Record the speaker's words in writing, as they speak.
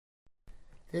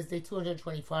This is day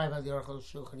 225 of the Aruch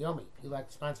Shulchan Yomi. If you'd like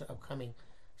to sponsor upcoming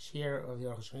share of the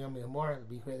Aruch Shulchan Yomi or more, it would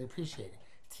be greatly appreciated.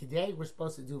 Today, we're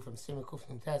supposed to do from Simon Kuf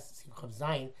Nutes, Simon Chav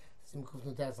Zayin, Simon Kuf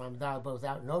Nutes, Lamdal, but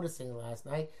without noticing last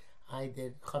night, I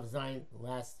did Chav Zayin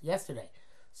yesterday.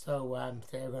 So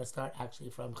today we're going to start actually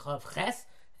from Chav Ches,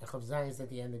 and Chav Zayin is at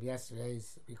the end of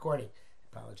yesterday's recording.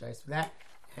 I apologize for that.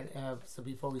 And so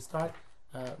before we start,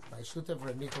 my Shutav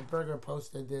Michael Berger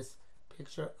posted this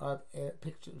pictures of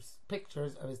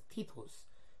his titus,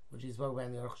 which is what we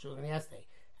ran the Aruch Shulchan yesterday.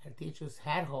 And titus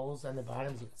had holes on the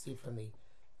bottoms. You can see from the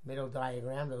middle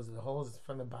diagram. Those are the holes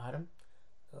from the bottom.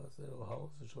 Those little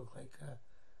holes, which look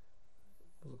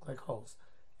like holes.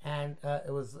 And it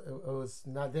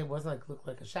wasn't look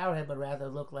like a shower head, but rather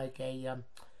looked like a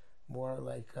more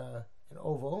like an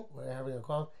oval, whatever you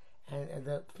call it. And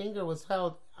the finger was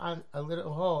held on a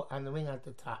little hole on the ring at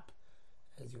the top,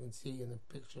 as you can see in the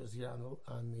pictures here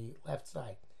on the left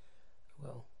side.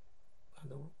 Well, on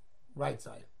the right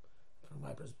side, from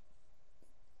my perspective.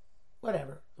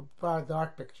 Whatever,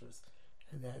 dark pictures.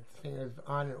 And that finger is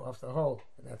on and off the hole,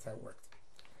 and that's how it worked.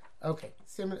 Okay,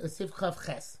 Sif Chav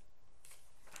Ches.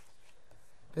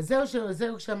 This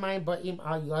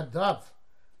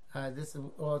is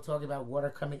all talking about water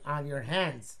coming on your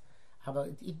hands. How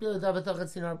about you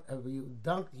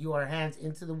dunked your hands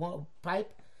into the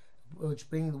pipe, which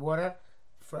brings the water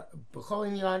for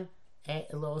B'cholinyan, and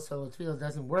so the tefillah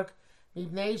doesn't work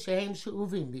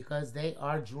because they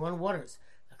are drawn waters.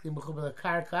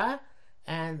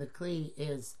 And the kli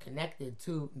is connected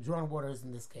to drawn waters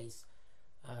in this case.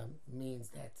 Means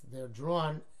that they're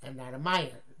drawn and not a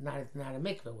maya, not a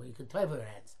mikveh where you can tie with your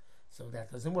hands. So that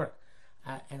doesn't work.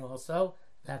 And also,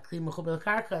 the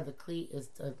kli is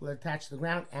attached to the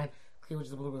ground, and kli which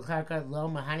is lo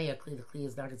mahani, the kli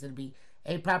is not considered to be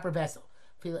a proper vessel.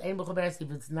 If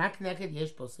it's not connected,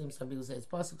 yesh poslim, some people say it's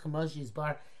possible, kamosh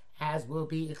bar, as will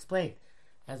be explained,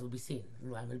 as will be seen in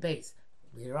Lamed Beis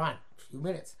later on, a few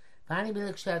minutes. That's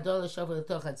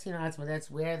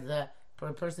where the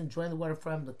person drawing the water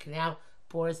from the canal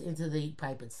pours into the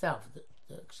pipe itself.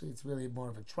 Actually, it's really more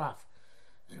of a trough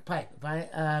than a pipe.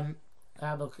 But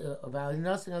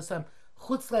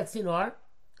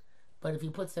if you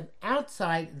put some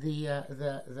outside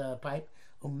the pipe,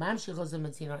 and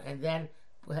then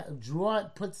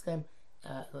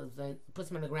puts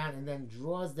them on the ground and then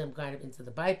draws them kind of into the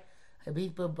pipe, and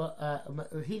this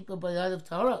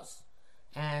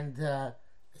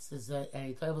is and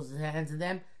he travels his hands in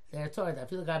them. They are Torah. I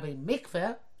feel like a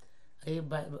mikveh.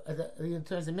 But in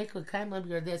terms of mikveh, kind of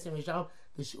you're this in Rishon.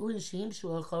 The shu'un shim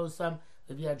shu'al chosam.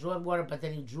 If you had drawn water, but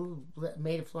then you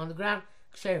made it flow on the ground.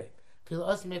 Ksherim. Feel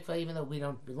us mikveh. Even though we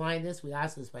don't rely on this, we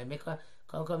ask this by mikveh.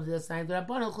 Kol comes to the sign. The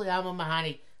rabbanon chli alma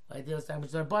mahani. By the time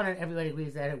which the rabbanon, everybody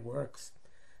agrees that it works.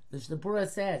 The Bura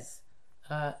says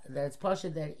that it's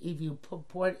possible that if you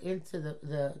pour it into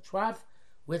the trough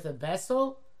with a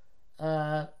vessel,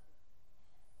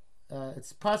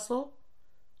 it's possible.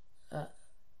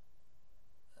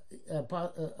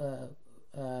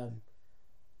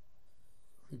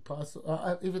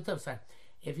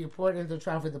 If you pour it into the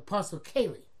trough with the puzzle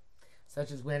keli,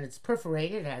 such as when it's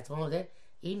perforated, it has all of it.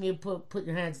 Even you put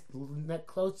your hands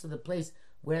close to the place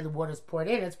where the water is poured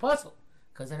in, it's possible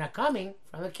because they're not coming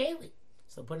from a keli.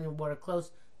 So putting the water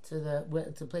close to the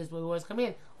place where the water's coming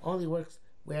in only works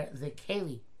where the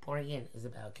keli pouring in is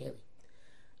about keli.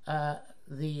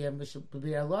 The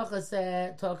B'bir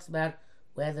Halacha talks about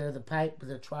whether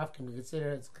the trough can be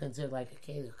considered like a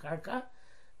keli karka,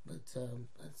 but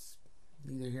that's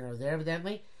neither here nor there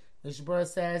evidently. Mishnah Berurah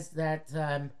says that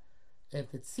if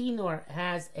the tzinoor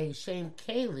has a shem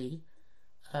keli,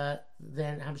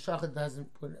 then hamshacha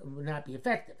would not be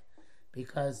effective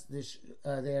because there's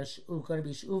going to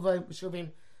be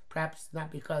shuvim, perhaps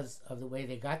not because of the way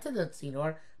they got to the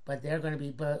tzinoor, but they're going to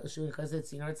be shuvim because of the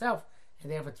tzinoor itself,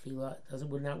 and therefore tefillah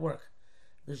would not work.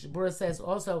 The Shabura says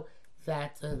also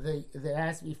that there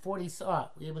has to be 40 saw.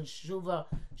 We have in shuva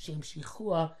shim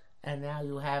shichua, and now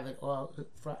you have it all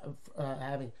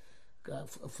having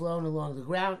flown along the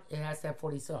ground. It has to have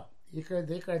 40 saw. The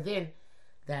ikar din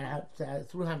that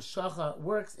through hamshacha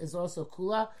works is also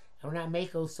kula, and we're not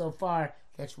making so far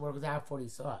that you work without 40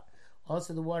 saw.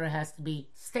 Also, the water has to be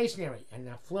stationary and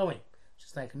not flowing,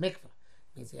 just like a mikveh.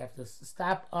 It means you have to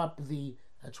stop up the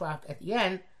trough at the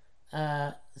end,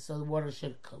 so the water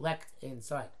should collect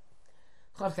inside.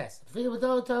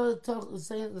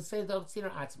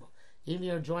 Even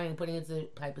you're drawing and putting it into the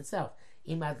pipe itself.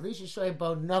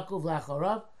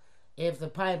 If the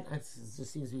pipe, it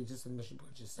just seems to be just what the Mishnah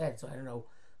just said, so I don't know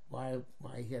why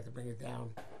he had to bring it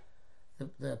down.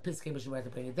 The Piskei Mishnah had to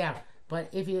bring it down. But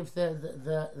if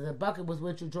the bucket with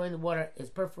which you're drawing the water is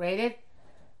perforated,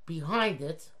 behind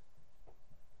it,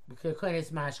 because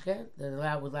it's mashke,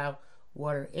 that would allow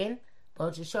water in.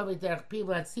 But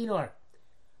people at Sinor.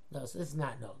 No, so this is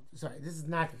not, this is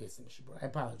not the case in Mishabur. I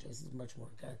apologize. This is much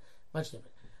different.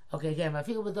 Okay, again, I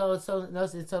feel with those, so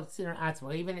notice it's Sinor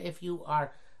Atzmo. Even if you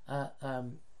are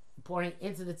pouring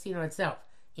into the Sinor itself,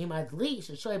 Imadli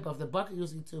should show you if the bucket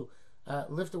using to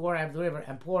lift the water out of the river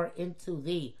and pour into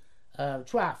the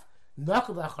trough,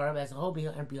 Nakav Lacharav as a whole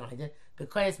and behind it,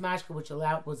 because mashka which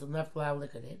was enough to allow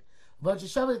liquid in. But you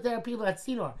show that there are people at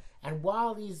Sinor, and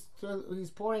while he's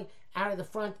pouring out of the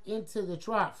front into the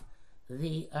trough,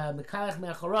 the Mekalech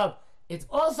Me'acharav, it's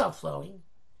also flowing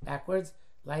backwards,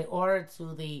 like or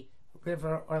to the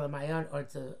river or the Mayon or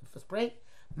to the spring.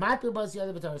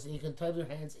 So you can throw your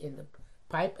hands in the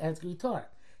pipe and it's going to be torn.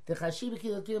 The Chashiv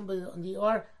the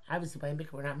or obviously by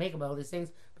Mikvah we're not making all these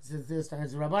things, but since this time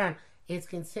is Rabbanan, it's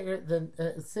considered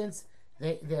since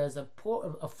there's a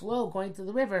flow going to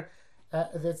the river.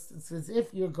 It's as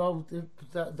if you're going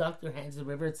to dunk your hands in the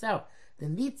river itself. The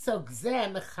nitzog zeh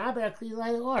mechaber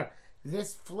kli or.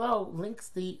 This flow links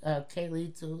the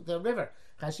keli to the river.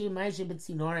 Chashim ma'ishim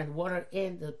b'tzinor, and water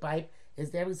in the pipe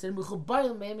is there. We said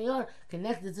mechubayim me'meor,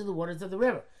 connected to the waters of the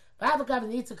river. V'avakav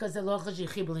nitzog because the lochash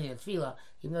yichibli and tefillah,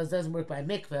 even though it doesn't work by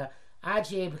mikveh.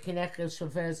 Ajie connect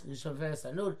shoferes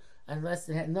anud, unless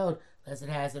it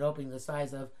has it opening the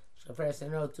size of shoferes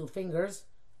anud, 2 fingers,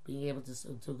 being able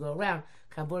to go around.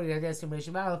 Kamburi yadesim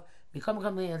reishimalov become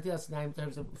company until tonight in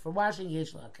terms of for washing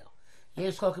yesh lakel.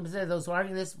 Yesh lakel said those who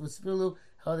argue this with spilu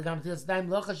hold the company until tonight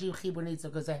lochashiv chibur nitza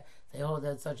because they hold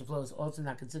that such a flow is also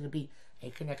not considered to be a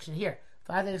connection here.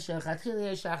 Father shechatchil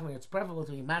yesh lachmer, it's preferable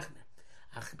to be machmer.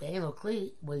 Ach be'en lo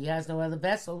kli, when he has no other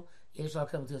vessel, yesh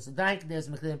lakel until tonight there's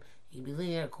mechlim. He can be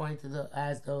lenient according to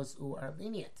as those who are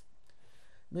lenient.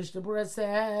 Mishnah Berurah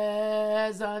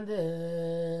says on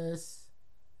this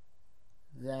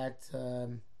that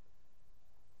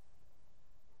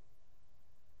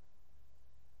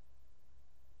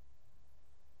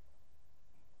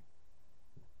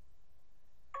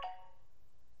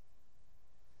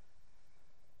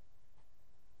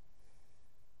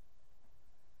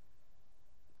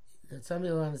some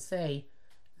people want to say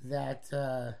that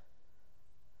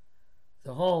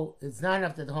the hole, it's not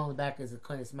enough that the hole in the back is a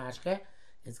koines mashke.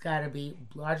 It's got to be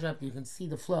large enough that you can see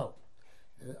the flow.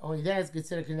 Only then it's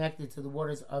considered connected to the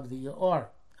waters of the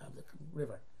Or, of the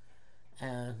river.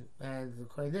 And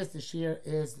according to this, the shear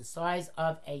is the size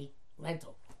of a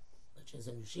lentil, which is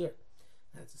a new shear.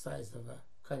 That's the size of a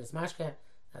koines mashke,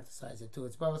 not the size of two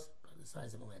it's both, but the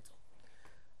size of a lentil.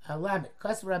 Lamed,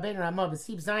 Kos Rabbeinu Ramah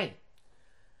b'Sib Zayin.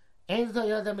 You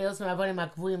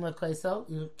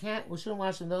can't, we shouldn't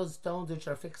wash in those stones which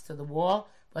are fixed to the wall,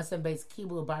 but some base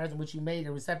kibu bars in which you made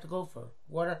a receptacle for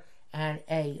water and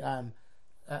a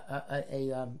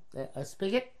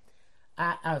spigot,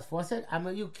 a faucet.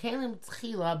 You kalim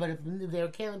tchila, but if they were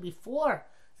kalim before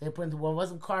they put into the wall, it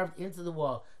wasn't carved into the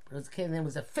wall, but it was kalim, it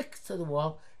was affixed to the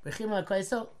wall. They connect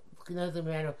the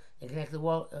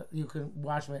wall, you can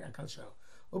wash them and show.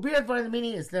 Ubir for the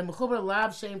meaning is the mechuber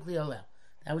lav shem kli olel.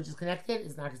 That which is connected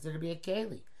is not considered to be a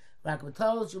keli. But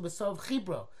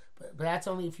that's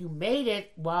only if you made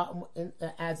it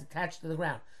as attached to the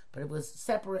ground. But it was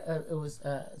separate.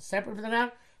 Separate from the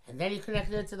ground, and then you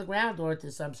connected it to the ground or to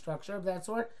some structure of that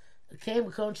sort. It came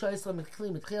with kon choice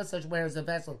such where as a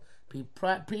vessel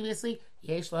previously.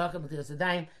 You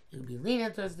can be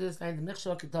lenient towards this time. The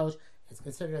mikshor ketosh is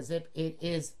considered as if it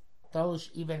is tosh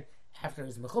even after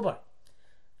it's mechubar.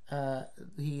 And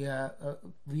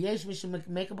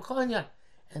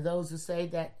those who say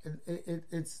that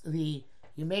it's the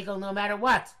you make it no matter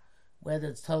what, whether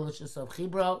it's tolush of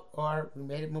chibro or we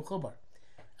made it mechubar.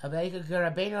 But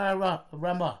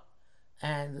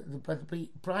the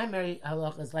primary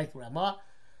halach is like the Ramah,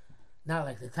 not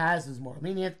like the Taz, who's more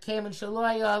lenient. Came and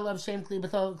shaloya love shem kli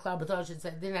b'tol klal b'tol. It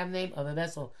said didn't have the name of a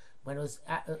vessel when it was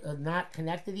not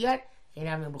connected yet. And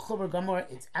having a mechubar gamor,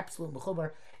 it's absolute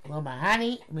mechubar. Lo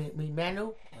mahani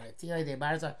mimenu tiyay de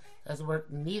barza doesn't work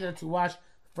neither to wash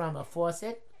from a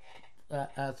faucet,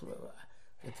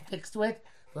 it's fixed to it.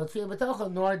 Lo tefillah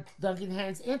b'tochel nor dunking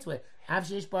hands into it.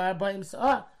 Avshish bar b'im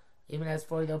saw. Even as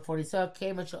for the 40 saw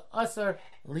came and shall usher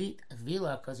lit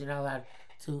vila because you're not allowed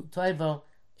to toivo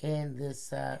in this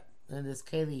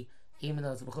keli even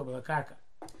though it's a mechubar karka.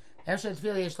 Efshel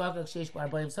tefillah yesh lokach sheish bar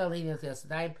b'im saw leading to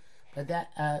the but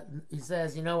that he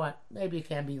says, you know what? Maybe it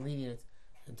can be lenient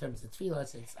in terms of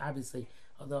tefillah. It's obviously,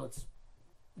 although it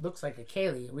looks like a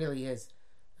keli, it really is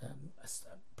a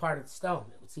part of the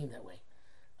stone. It would seem that way.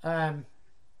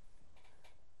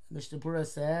 Mishnah Berurah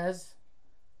says,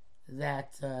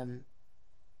 that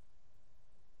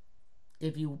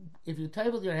if you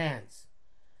table your hands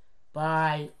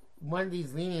by one of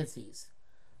these leniencies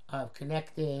of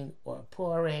connecting or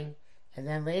pouring, and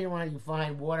then later on you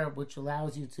find water which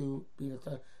allows you to be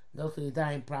the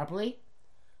dying properly,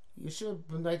 you should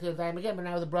make the dying again, but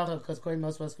now with the bracha, because according to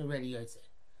most of us can already yotze.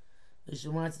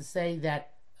 Mishnah wants to say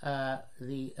that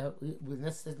with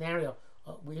this scenario,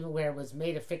 even where it was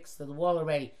made affixed to the wall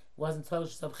already, it wasn't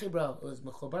tosh of chibra, it was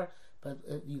mechubar, but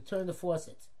you turn the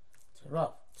faucet, turn it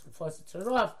off, turn it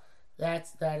off.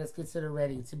 That is considered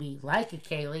ready to be like a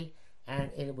keli,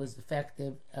 and it was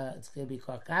effective. It's going to be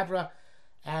called kabra,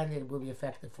 and it will be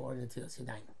effective for until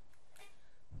Sinai.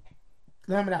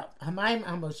 Hamayim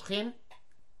hamoshchim,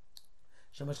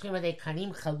 shemoshchim adei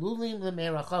kanim chalulim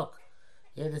lemerachok.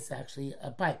 Here, this is actually a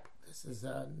pipe. This is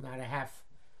not a half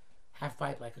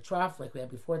pipe like a trough, like we had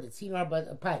before the tzinar, but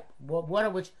a pipe. Water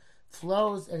which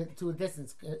flows to a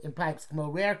distance in pipes.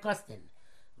 Kmo rare custom.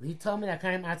 Li told me that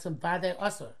kanim atzum bade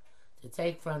osur. To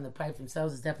take from the pipes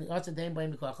themselves is definitely osur.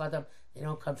 They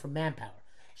don't come from manpower.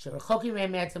 Sherechokim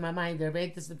re'med to my mind. They're very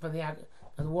distant from the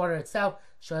water itself.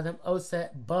 Show them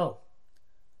osa bo,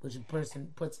 which a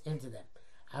person puts into them.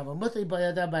 Avamutli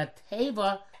bayada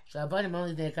bateva. But you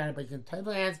can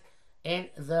table your hands in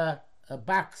the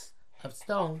box of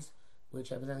stones,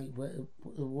 which evidently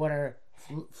the water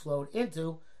flowed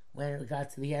into when it got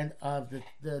to the end of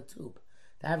the tube.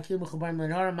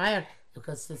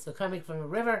 Because since they're coming from a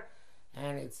river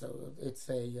and it's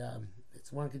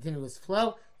one continuous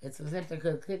flow, it's as if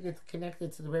they're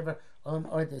connected to the river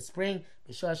or the spring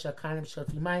at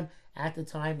the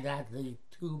time that the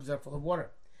tubes are full of water.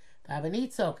 And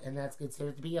that's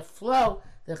considered to be a flow.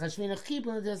 The Chashmina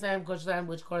Chibun this time,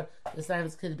 which this time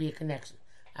is going to be a connection.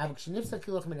 But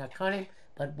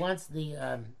once the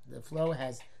flow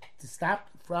has to stop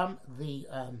from the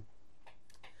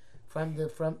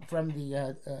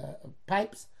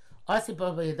pipes,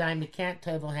 you can't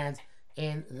table hands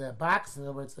in the box. In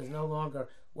other words, there's no longer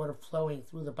water flowing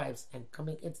through the pipes and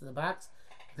coming into the box.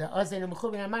 Because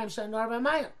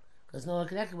no longer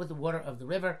connected with the water of the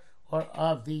river or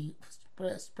of the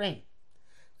spring.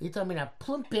 He told me to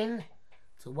plump in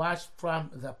to wash from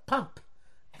the pump.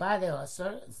 It's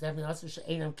definitely also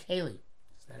she'enam keli.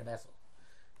 It's not a vessel.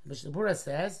 Mishnah Berurah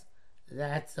says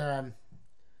that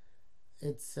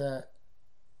he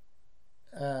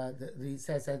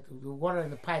says that the water in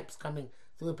the pipes coming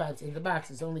through the pipes in the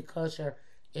box is only kosher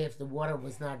if the water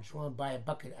was not drawn by a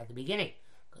bucket at the beginning,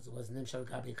 because it wasn't nimshal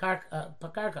gabi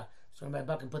pakarka. It's drawn by a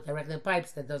bucket and put directly in the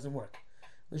pipes. That doesn't work.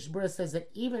 Mishnah Berurah says that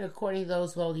even according to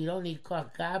those who hold you don't need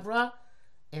koch gavra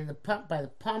in the pump by the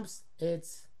pumps,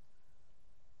 it's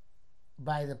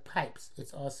by the pipes.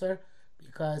 It's also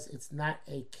because it's not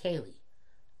a keli,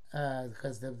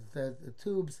 because the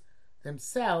tubes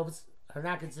themselves are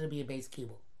not considered to be a base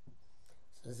kibble.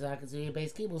 So it's not considered a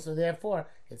base kibble, so therefore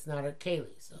it's not a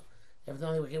keli. So if the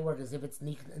only way it can work is if it's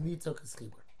nitzok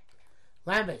kibble.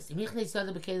 Line base. If you put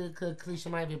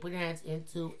your hands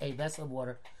into a vessel of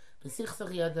water, and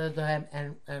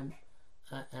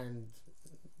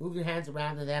move your hands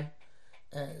around to them.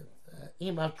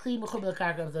 If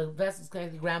the vessel is connected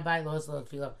to the ground by so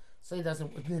he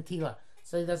doesn't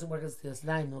work as tila.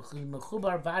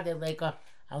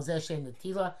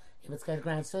 If it's connected to the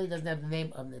ground, so he doesn't have the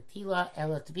name of netila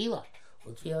ela tvila.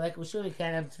 Like we should, we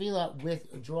can't have tvila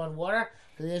with drawn water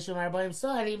because the Yeshua Marabbanim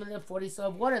saw it, even if 40 saw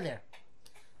of water there.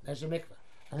 That's your mikvah.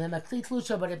 And then makli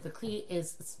tlusha, but if the kli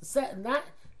is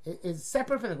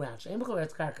separate from the ground,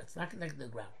 it's not connected to the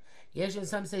ground. Yes,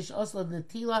 some say also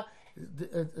netila.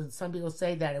 Some people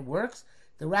say that it works.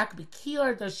 The rak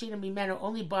b'kior dashina mimeno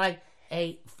only by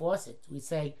a faucet. We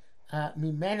say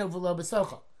mimeno v'lo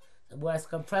b'socho. The waters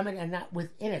come from it and not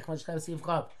within it. But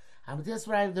with this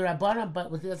right the rabbanon,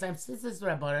 but with this time since this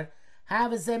rabbanon,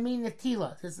 have a zemi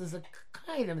netila. This is a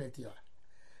kind of netila.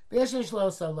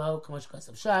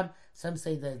 Some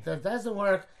say that doesn't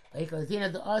work.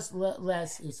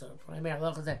 Less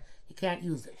primarily you can't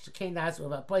use it.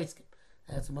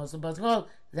 That's the most important goal.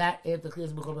 That if the kli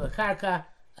is b'chol b'karka,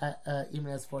 even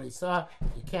as 40 saw,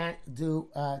 you can't do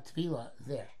tefillah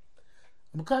there.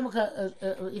 Most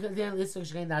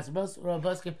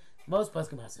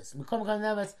poskim says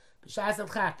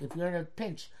if you're in a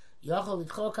pinch, those by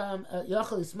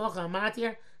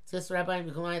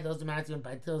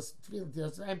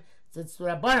it's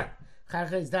rabbanon.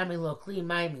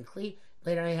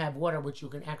 Later on you have water which you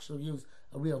can actually use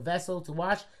a real vessel to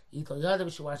wash. We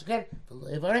should wash again.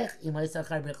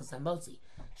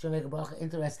 Should make a bracha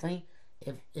interestingly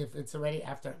if it's already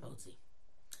after a motzi.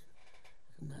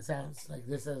 That sounds like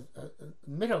this is a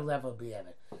middle level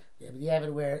b'diavad. The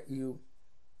b'diavad where you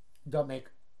don't make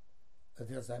a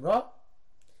Netilas Yadayim raw.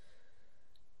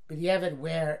 But you have it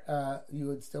where you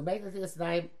would still make the Netilas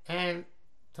Yadayim, and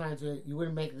times where you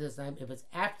wouldn't make this time if it's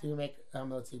after you make a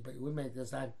motzi, but you wouldn't make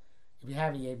this time if you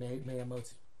haven't yet made a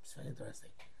motzi. It's very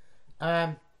interesting.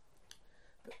 Gami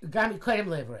kodim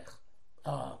levrech.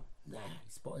 Oh, nah, he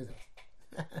spoils it.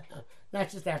 Not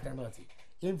just after a motzi.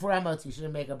 Even for a motzi, you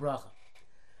shouldn't make a bracha.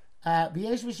 Some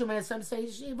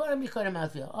say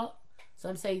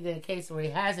some say that in a case where he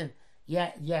hasn't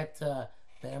yet made a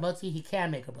motzi, he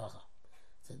can make a bracha.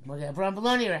 So Avraham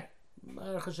Beloni, right?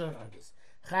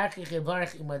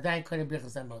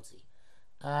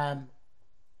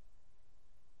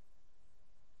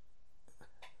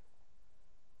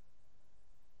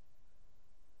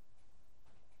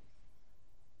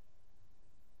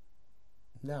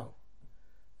 No,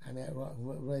 I mean,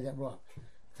 really that wrong.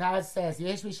 Taz says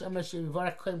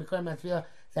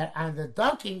that on the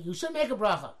dunking you should make a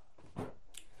bracha.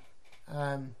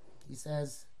 He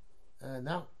says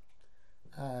no,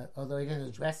 although he didn't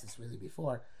address this really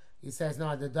before. He says,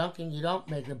 no, the dunking, you don't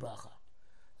make the bracha.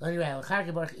 Rather,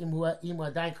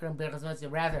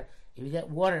 if you get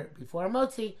water before a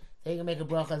motzi, then you can make a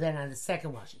bracha then on the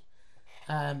second washing.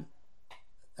 And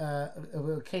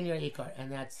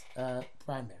that's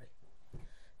primary.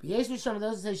 Those who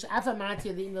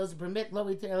permit, they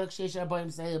only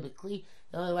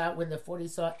allow it when the 40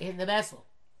 saw in the vessel.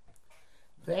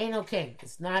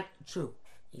 It's not true.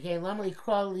 You can't normally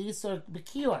crawl or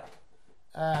bekior.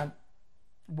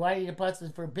 Why do the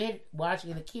pasuk forbid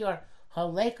washing in the kior?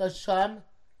 Haleka sham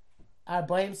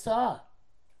arbaim saw.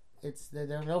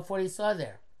 There are no 40 saw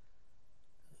there.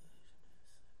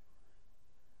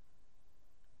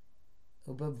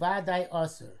 Ubavadai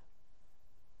asur.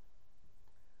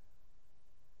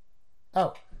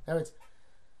 Oh, in other words,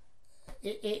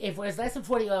 if it's less than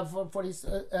 40,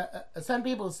 some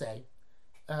people say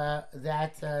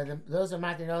that those are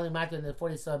matter only matter in the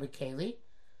 40 saw bekeli,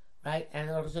 right? And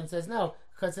the Rosh says no,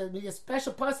 because it would be a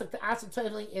special pasuk to ask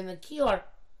traveling in the kior,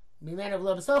 miman of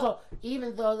lo b'socho,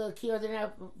 even though the kior didn't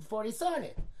have 40 saw in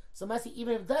it. So must be,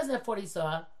 even if it doesn't have 40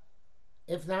 saw,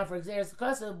 if not for Xeris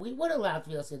Kosev, we would allow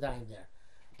Tvilas Yadayim there,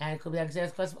 and it could be that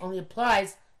Xeris Kosev only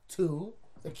applies to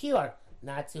the kior,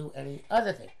 not to any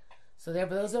other thing. So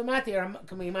therefore, those who are matir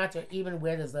can be matir even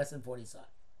where there's less than 40 saw.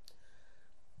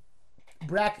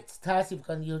 Brackets Tasif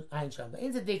kan yud ein sham.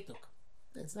 In the diktuk,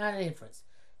 it's not an inference.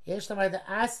 Yesh tamar the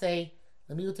asay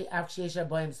the miuti afsheisha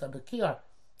boim sa bekiyar.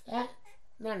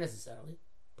 Not necessarily.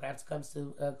 Perhaps it comes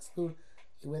to exclude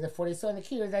where the 40 saw in the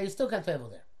kiyar that you still can't travel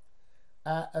there.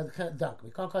 Dunk. We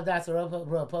can't call that a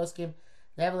roa poskim.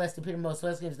 Nevertheless, the Peter most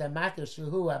poskim is that matir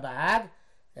shuhu abahag,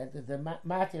 that the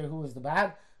matir who is the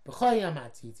bahag, b'choyam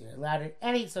matzitir, allowed in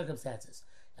any circumstances.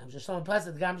 Yam shashom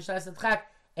pasad gam b'shas atchak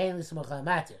ein l'smocha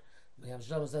matir. Yam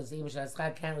shashom says even b'shas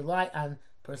atchak can't rely on the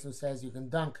person who says you can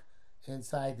dunk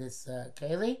inside this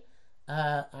keli.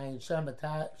 Ayin sham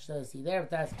b'ta see there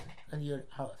b'tas on your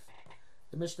halaf.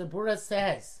 The Mishnah Berurah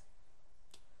says,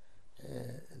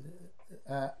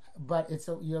 but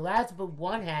you're allowed to put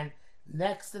one hand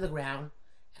next to the ground,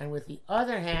 and with the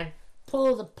other hand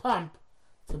pull the pump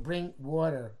to bring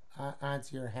water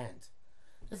onto your hand.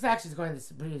 This actually is going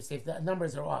to be safe. The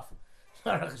numbers are off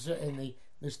in the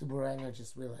Mishnah Berurah, and I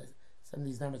just realized some of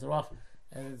these numbers are off.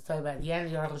 And it's talking about the end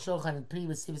of the Aruch Shulchan, and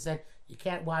previous Steve said you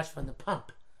can't wash from the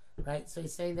pump, right? So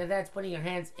he's saying that that's putting your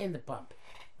hands in the pump,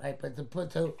 right? But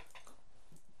to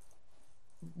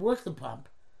work the pump,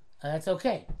 that's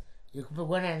okay. You can put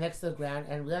one hand next to the ground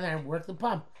and with the other hand work the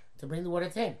pump to bring the water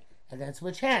to him, and then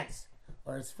switch hands.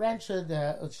 Or his friend should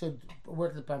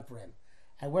work the pump for him.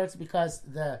 It works because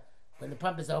when the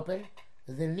pump is open,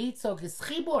 the nitzok is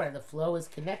chibor, and the flow is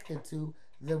connected to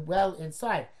the well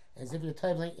inside, as if you're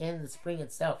tumbling in the spring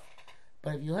itself.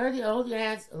 But if you hold your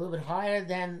hands a little bit higher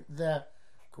than the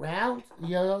ground,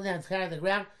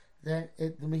 then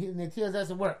the netilah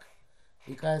doesn't work,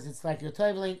 because it's like you're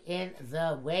tumbling in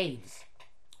the waves.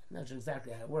 I'm not sure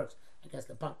exactly how it works. I guess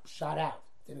the pump shot out,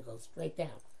 didn't go straight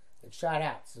down. It shot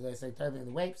out, so they say tumbling in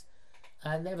the waves.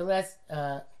 Nevertheless,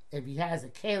 if he has a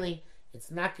keli,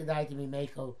 it's not kedai to be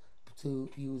meko to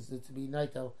use it to be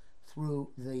naito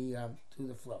through the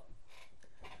flow.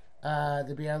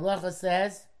 The Biur Halacha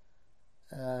says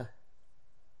where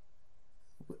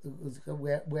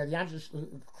the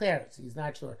Yamsha clears, he's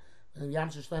not sure. The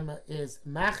Yamsha Shlema is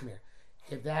machmir.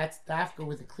 If that's dafka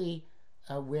with a kli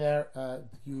where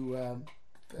you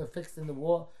fixed in the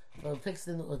wall, fixed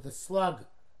in with the slug,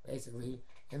 basically,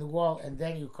 in the wall, and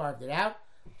then you carved it out,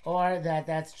 or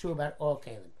that's true about all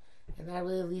kalim. And that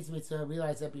really leads me to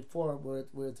realize that before we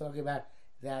were talking about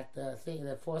that thing,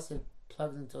 that faucet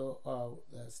plugs into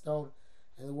the stone,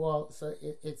 and the wall, so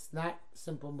it's not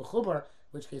simple mechuber,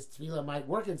 in which case tefillah might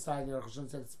work inside the Aruch HaShulchan,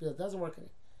 so tefillah doesn't work in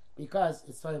it, because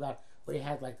it's talking about where you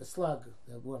had like the slug,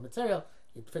 the raw material,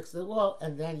 you fix the wall,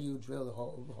 and then you drill the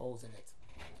holes in it.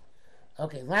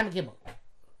 Okay, Lam Gimel.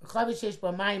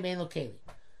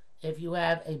 If you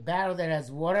have a barrel that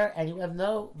has water and you have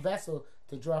no vessel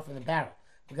to draw from the barrel,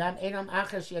 there's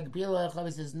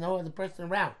no other person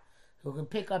around who can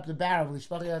pick up the barrel with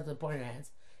the point in your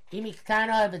hands.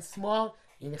 If it's small,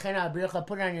 put it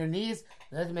on your knees,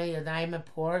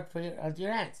 pour it onto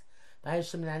your hands.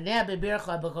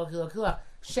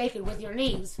 Shake it with your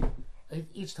knees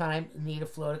each time you need a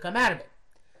flow to come out of it.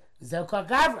 It's called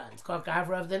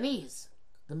gavra of the knees.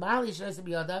 The mali should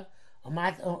be on or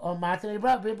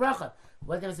bracha.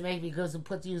 What does it make? Because it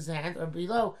puts his hand or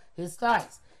below his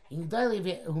thighs. If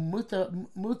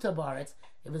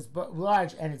it's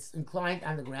large and it's inclined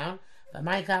on the ground,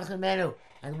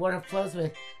 and water flows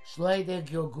with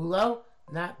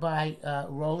not by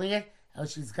rolling it,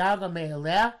 but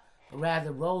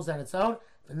rather rolls on its own.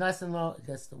 I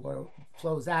guess the water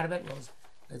flows out of it, rolls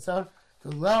on its own.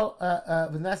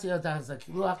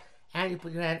 And you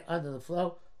put your hand under the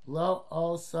flow. Lo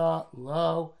also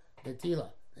lo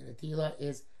netila. The netila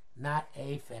is not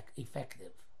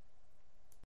effective.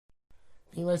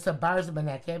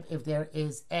 If there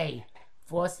is a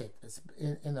faucet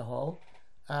in the hole,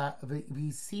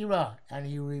 and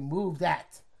you remove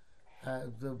that,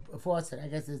 the faucet, I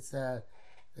guess it's they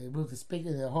remove the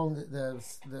spigot, the hole, the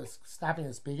stopping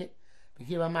the spigot, and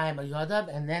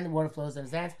then the water flows in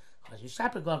his hands.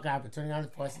 Turning on the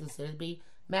faucet, so it'd be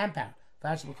manpower.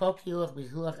 As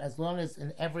long as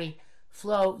in every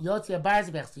flow,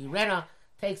 Sirena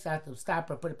takes out the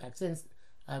stopper, put it back in.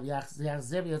 Takes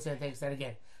that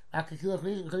again.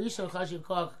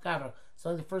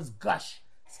 So the first gush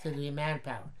is going to be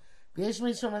manpower.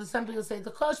 Some people say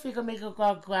the kosh make a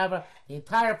the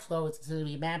entire flow is considered to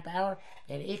be manpower,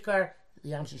 and Ikar, the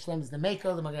Yam Shlem is the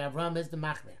Mako, the Magen Avraham is the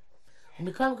Machmer.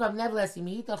 Nevertheless,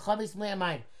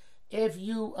 if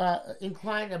you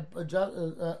incline a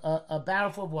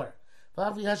barrel full of water,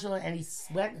 and he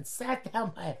went and sat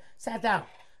down, and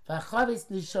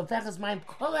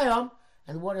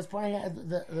the water is pouring out,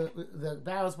 the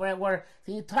barrel is pouring out water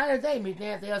the entire day,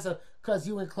 because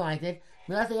you inclined it.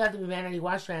 And he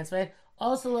wash transfer.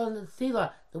 Also, on the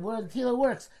tefillah, the word tefillah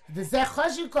works. The entire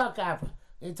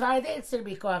day it's going to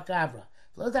be kol kavra.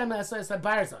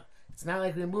 It's not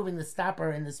like removing the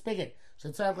stopper in the spigot. They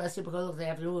have to remove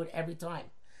it every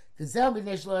time. That's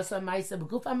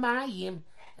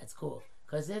cool.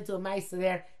 Because into a maisa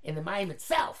there in the mayim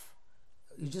itself,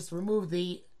 you just remove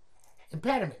the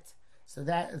impediment. So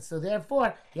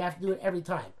therefore you have to do it every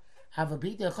time. But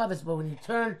when you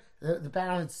turn the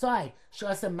barrel inside, you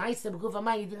did a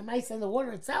maisa in the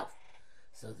water itself.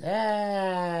 So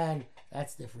then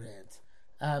that's different.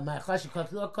 All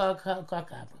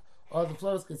the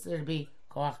flows considered to be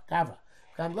koach kavra.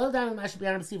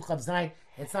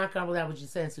 It's not comparable to that which you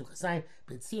said in Simchas Zayin,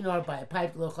 but sinor by a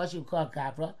pipe,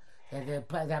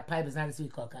 that pipe is not a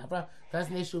sweet koach kavra.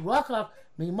 Doesn't issue rochav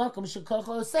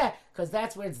because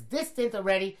that's where it's distant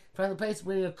already from the place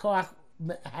where your koach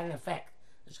had an effect.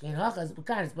 It's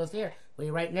supposed to hear where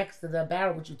you're right next to the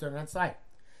barrel which you turn on side.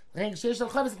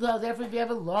 Therefore, if you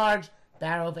have a large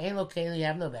barrel of ein lo keli, you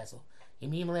have no vessel.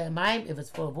 If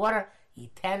it's full of water,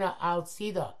 yitena al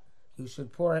tzida. You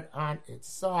should pour it on its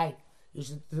side. You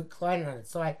should incline it on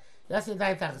its side.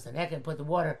 And put the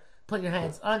water, put your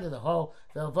hands under the hole.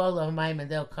 They'll vol of mine and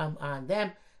they'll come on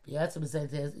them. And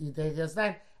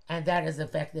that is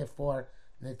effective for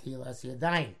netilas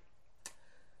yadayim.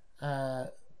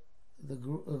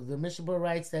 The Mishnah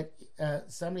writes that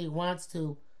somebody wants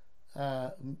to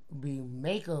be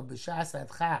meko b'shas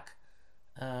adchak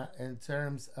in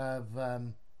terms of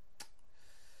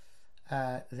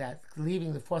that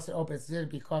leaving the faucet open to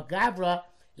be called gavra.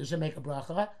 You should make a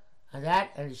bracha on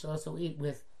that, and you should also eat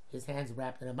with his hands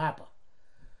wrapped in a mappa.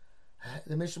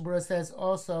 The Mishnah Berurah says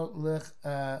also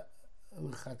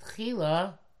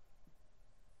l'chatchila.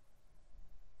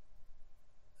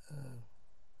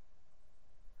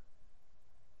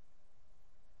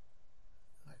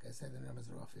 Like I said, the numbers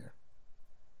are off here.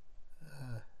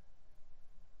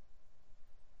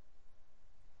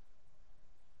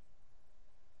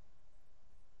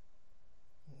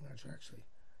 I'm not sure actually.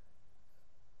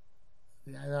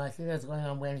 Yeah, I think that's going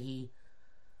on when he.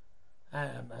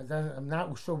 I'm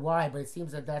not sure why, but it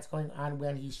seems that that's going on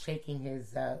when he's shaking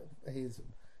his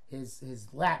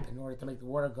lap in order to make the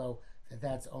water go.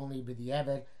 That's only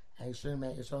b'di'evet, and he shouldn't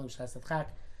make it's only shasatchak,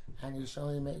 and he should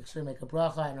only make a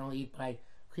bracha and only eat by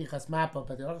krichas mappa.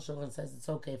 But the Aruch HaShulchan says it's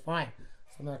okay, fine,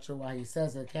 as I'm not sure why he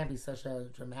says it. It can't be such a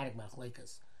dramatic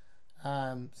machlekas.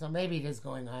 So maybe it is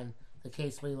going on the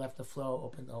case where he left the flow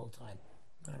open the whole time.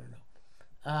 I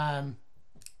don't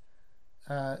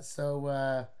know.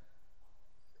 So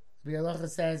Bialocha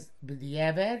says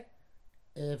b'diavad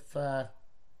if okay,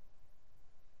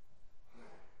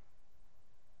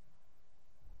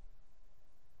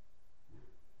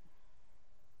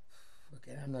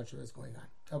 I'm not sure what's going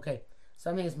on. Okay,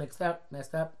 something is messed up. I'm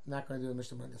not going to do a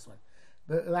Mishnah on this one.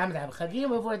 But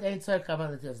Chagim avoid ain't tzarich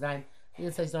kavanah l'tiyos.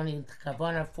 He says don't need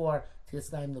kavanah for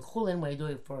tiyos the chulin when you do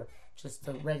it for just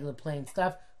the regular plain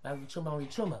stuff. Only truma.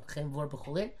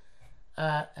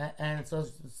 And it's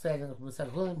also said in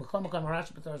chulin b'chol makom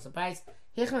Rashi b'torah sapais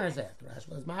hichner zeh. Rashi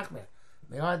was machmer.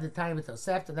 May all the time with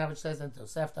Tosefta, that which says in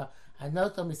Tosefta,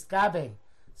 Anoto miskaben.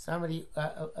 Somebody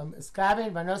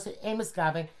miskaben, vanose a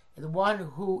miskaben. The one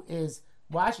who is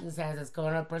washing his hands as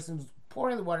kavanah, the person who's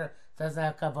pouring the water doesn't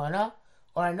have kavanah.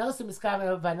 Or anoto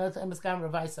miskaben, vanose a miskaben, or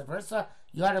vice versa.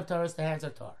 Yod of Torah, the hands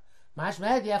are Torah.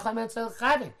 Mashmed yachamen tzol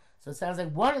chavin. So it sounds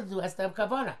like one of the two has to have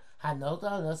kavanah. Hanoto,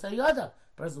 anoto, yoda.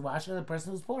 The person washing and the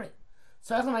person who's pouring.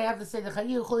 So I have to say the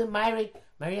chayu chulim mayri,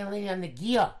 Marian Lini on the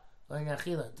gia. It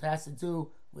has to do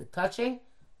with touching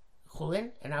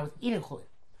chulin, and I was eating chulin.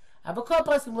 Avakol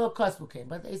poskim lo kosbukim,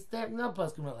 but there no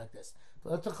poskim like this. They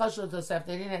weren't concerned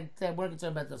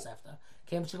about Tosefta.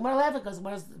 Came Shemar laughing because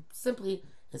the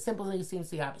simple thing seems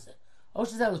the opposite.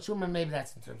 Oshazel truma, maybe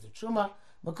that's in terms of truma.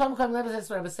 Makom kam level, that's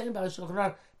what I was saying about Shulchan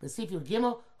Aruch. B'sifur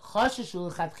gimel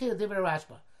chashishul chatchil divrei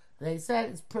Rashba. They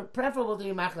said it's preferable to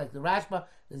be mach like the Rashba.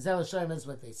 The Zel Shoyim is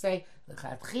what they say. The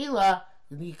chatchila.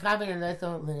 Preferably,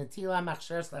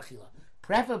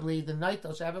 the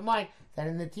Naito should have in mind that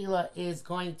a Natila is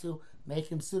going to make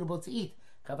him suitable to eat.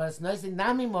 And the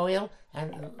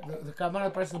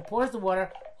Kavanah person who pours the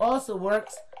water also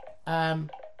works. Even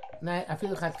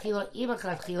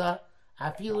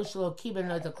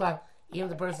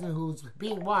the person who's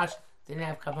being washed didn't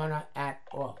have Kavanah at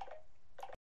all.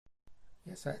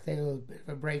 Yes, I think a little bit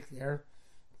of a break there.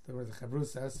 There was a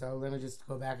Chavrusa, so let me just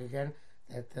go back again.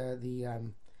 That the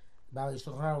Bali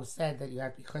Shulchan Aruch said that you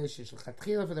have to be chodesh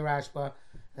l'chatchila for the Rashba,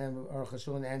 or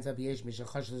chashul ends up yesh mishal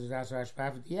chashul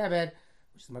Rashba for the Yeved,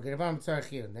 which is Magen Avraham tzarich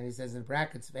here. Then he says in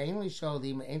brackets, "Ve'inli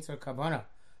sholim ein tzar kavana,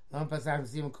 lam pasach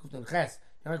zim kufnun ches."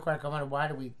 Don't require kavana. Why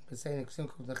do we say in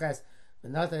kufnun ches?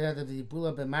 But not the other the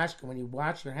bula b'mashka when you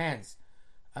wash your hands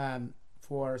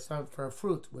for a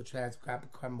fruit which has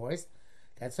become moist.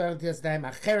 That's why tilas daim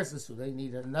acheres l'suda. You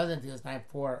need another tilas daim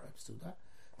for suda.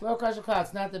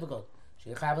 It's not difficult.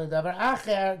 The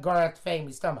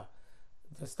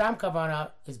stam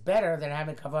kavana is better than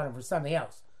having kavana for something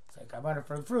else. So kavana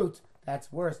for fruit,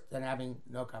 that's worse than having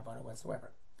no kavana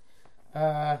whatsoever.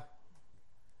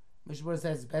 Mishmur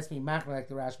says it's best to be machmer like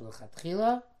the Rashba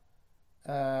l'chatchila,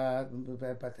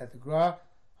 but that the Gra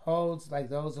holds like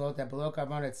those who hold that below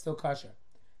kavana it's still kosher,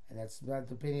 and that's not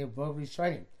the opinion of both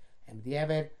Rishonim. And the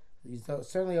Eved is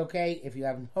certainly okay if you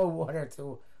have no water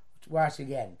to wash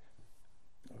again.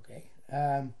 Okay.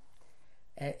 And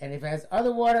if it has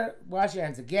other water, wash your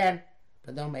hands again,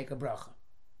 but don't make a bracha.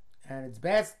 And it's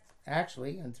best,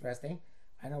 actually, interesting,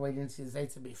 I know we didn't see the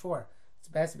Zaytza before, it's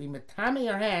best to be metami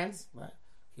your hands, if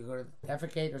you go to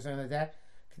defecate or something like that,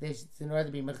 in order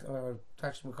to be, or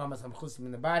touch mekamas hamchusim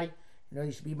in the body,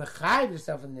 you should be mechayiv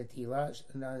yourself in the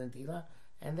netila,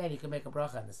 and then you can make a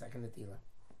bracha on the second netila.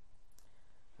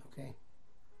 Okay.